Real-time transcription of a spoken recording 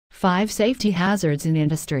5 Safety Hazards in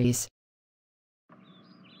Industries.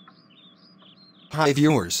 Hi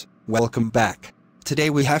viewers, welcome back.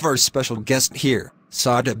 Today we have our special guest here,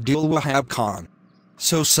 Saad Abdul Wahab Khan.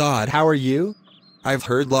 So Saad, how are you? I've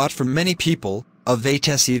heard a lot from many people of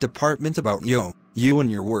HSE department about you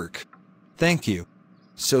and your work. Thank you.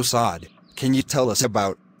 So Saad, can you tell us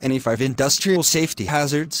about any 5 industrial safety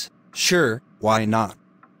hazards? Sure, why not?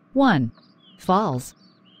 1. Falls.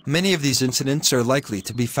 Many of these incidents are likely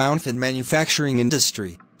to be found in manufacturing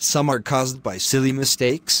industry. Some are caused by silly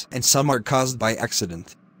mistakes and some are caused by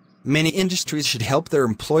accident. Many industries should help their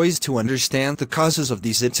employees to understand the causes of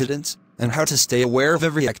these incidents and how to stay aware of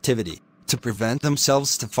every activity to prevent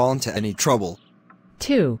themselves to fall into any trouble.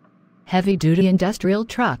 2. Heavy-duty industrial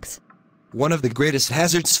trucks. One of the greatest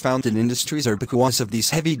hazards found in industries are because of these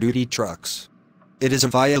heavy-duty trucks. It is a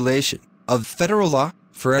violation of federal law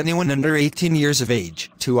for anyone under 18 years of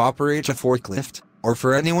age to operate a forklift, or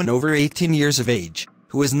for anyone over 18 years of age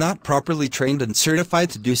who is not properly trained and certified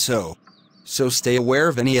to do so. So stay aware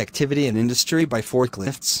of any activity in industry by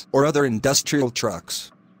forklifts or other industrial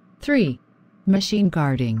trucks. 3. Machine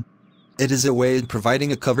guarding. It is a way of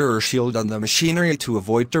providing a cover or shield on the machinery to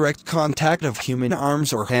avoid direct contact of human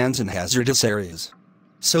arms or hands in hazardous areas.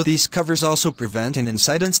 So these covers also prevent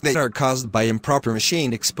incidents that are caused by improper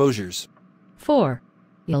machine exposures. 4.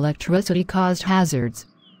 Electricity-caused hazards.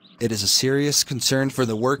 It is a serious concern for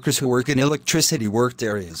the workers who work in electricity-worked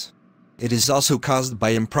areas. It is also caused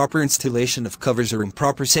by improper installation of covers or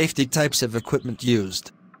improper safety types of equipment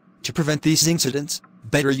used. To prevent these incidents,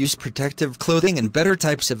 better use protective clothing and better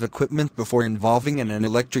types of equipment before involving in an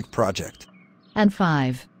electric project. And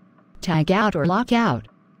 5. Tag out or lockout.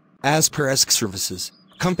 As per ESC services,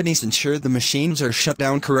 companies ensure the machines are shut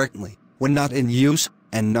down correctly when not in use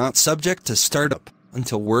and not subject to startup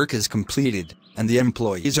until work is completed and the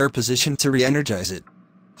employees are positioned to re-energize it.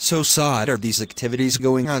 So Saad, are these activities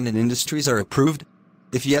going on in industries are approved?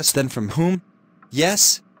 If yes, then from whom?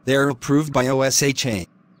 Yes, they are approved by OSHA.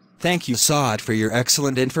 Thank you Saad for your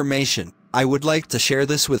excellent information. I would like to share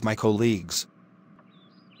this with my colleagues.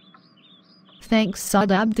 Thanks Saad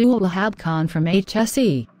Abdul Wahab Khan from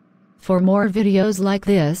HSE. For more videos like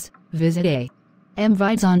this, visit A.M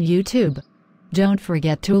Vids on YouTube. Don't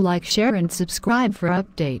forget to like, share and subscribe for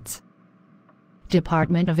updates.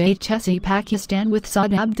 Department of HSE Pakistan with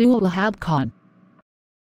Saad Abdul Wahab Khan.